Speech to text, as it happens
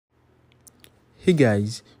Hey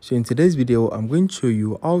guys, so in today's video I'm going to show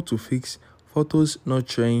you how to fix photos not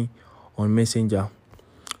showing on Messenger.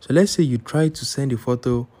 So let's say you try to send a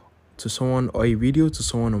photo to someone or a video to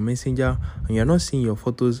someone on Messenger and you're not seeing your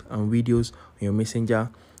photos and videos on your Messenger.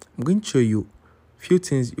 I'm going to show you a few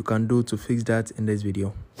things you can do to fix that in this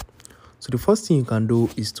video. So the first thing you can do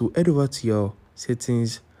is to head over to your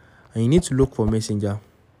settings and you need to look for Messenger.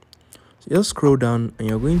 So just scroll down and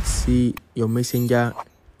you're going to see your Messenger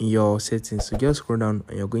in your settings. So just scroll down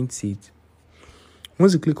and you're going to see it.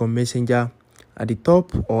 Once you click on Messenger, at the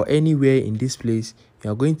top or anywhere in this place,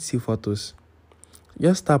 you're going to see photos.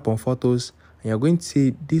 Just tap on photos and you're going to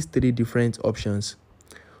see these three different options.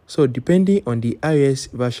 So depending on the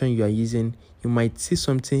iOS version you are using, you might see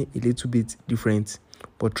something a little bit different,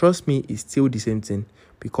 but trust me, it's still the same thing,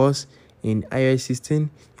 because in iOS 16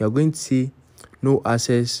 you're going to see no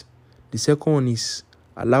access. The second one is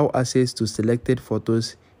allow access to selected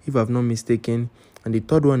photos, if I'm not mistaken, and the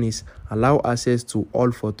third one is allow access to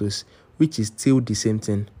all photos, which is still the same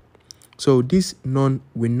thing. So this none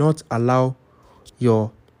will not allow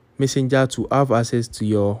your Messenger to have access to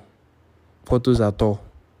your photos at all.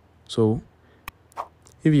 So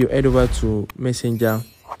if you head over to Messenger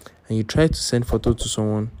and you try to send photo to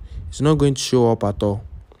someone, it's not going to show up at all.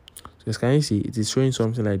 So as can you see, it is showing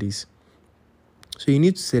something like this. So you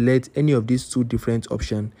need to select any of these two different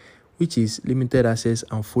options, which is limited access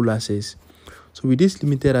and full access. So with this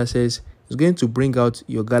limited access, it's going to bring out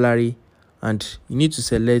your gallery and you need to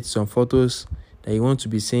select some photos that you want to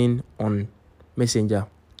be seeing on Messenger.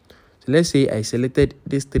 So let's say I selected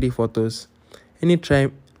these three photos.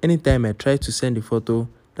 Anytime I try to send a photo,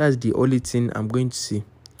 that's the only thing I'm going to see.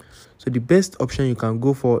 So the best option you can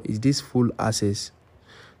go for is this full access.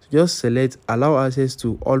 So just select allow access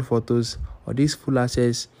to all photos or this full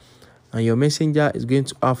access, and your Messenger is going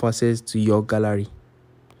to have access to your gallery.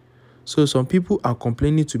 So some people are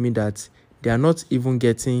complaining to me that they are not even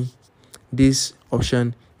getting this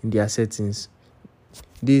option in their settings,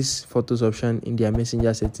 this photos option in their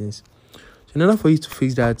Messenger settings. So in order for you to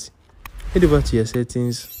fix that, head over to your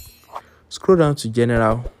settings, scroll down to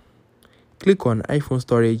general, click on iPhone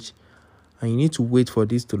storage, and you need to wait for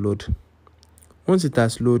this to load. Once it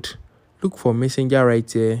has loaded, look for Messenger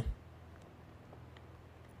right here.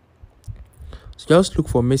 So just look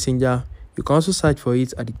for Messenger. You can also search for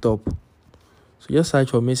it at the top. So just search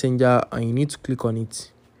for Messenger and you need to click on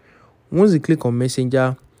it. Once you click on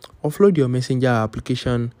Messenger, upload your Messenger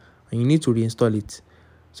application and you need to reinstall it.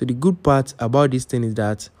 So the good part about this thing is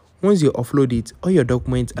that once you upload it, all your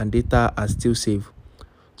documents and data are still saved.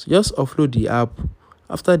 So just upload the app.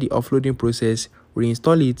 After the uploading process,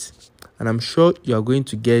 reinstall it, and I'm sure you are going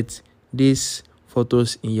to get these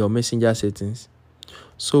photos in your Messenger settings.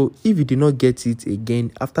 So if you do not get it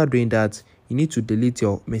again after doing that, you need to delete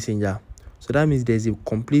your Messenger. So that means there's a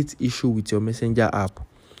complete issue with your Messenger app.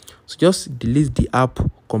 So just delete the app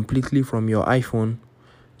completely from your iPhone.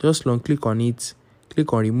 Just long click on it,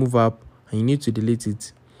 click on remove app, and you need to delete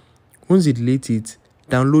it. Once you delete it,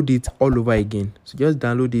 download it all over again. So just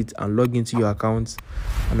download it and log into your account,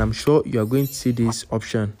 and I'm sure you are going to see this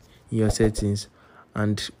option in your settings.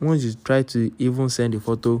 And once you try to even send a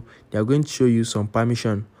photo, they are going to show you some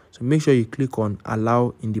permission. So make sure you click on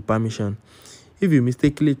allow in the permission. If you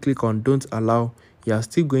mistakenly click on don't allow, you are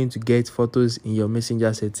still going to get photos in your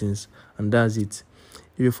Messenger settings, and that's it.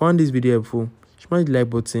 If you found this video helpful, smash the like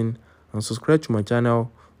button and subscribe to my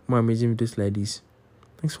channel for more amazing videos like this.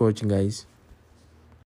 Thanks for watching, guys.